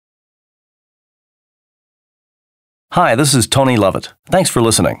Hi, this is Tony Lovitt. Thanks for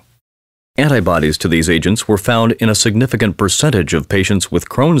listening. Antibodies to these agents were found in a significant percentage of patients with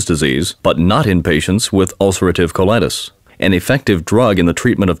Crohn's disease, but not in patients with ulcerative colitis. An effective drug in the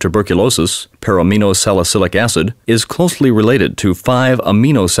treatment of tuberculosis, para-aminosalicylic acid, is closely related to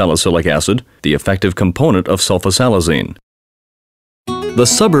 5-aminosalicylic acid, the effective component of sulfasalazine. The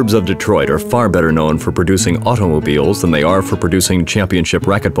suburbs of Detroit are far better known for producing automobiles than they are for producing championship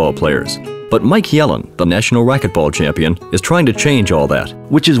racquetball players. But Mike Yellen, the national racquetball champion, is trying to change all that.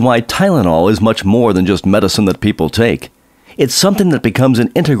 Which is why Tylenol is much more than just medicine that people take. It's something that becomes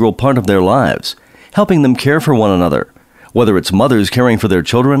an integral part of their lives, helping them care for one another, whether it's mothers caring for their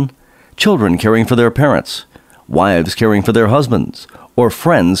children, children caring for their parents, wives caring for their husbands, or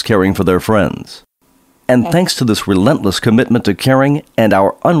friends caring for their friends. And thanks to this relentless commitment to caring and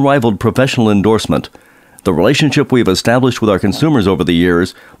our unrivaled professional endorsement, the relationship we've established with our consumers over the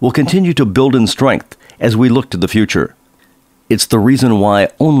years will continue to build in strength as we look to the future. It's the reason why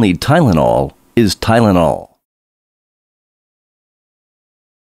only Tylenol is Tylenol.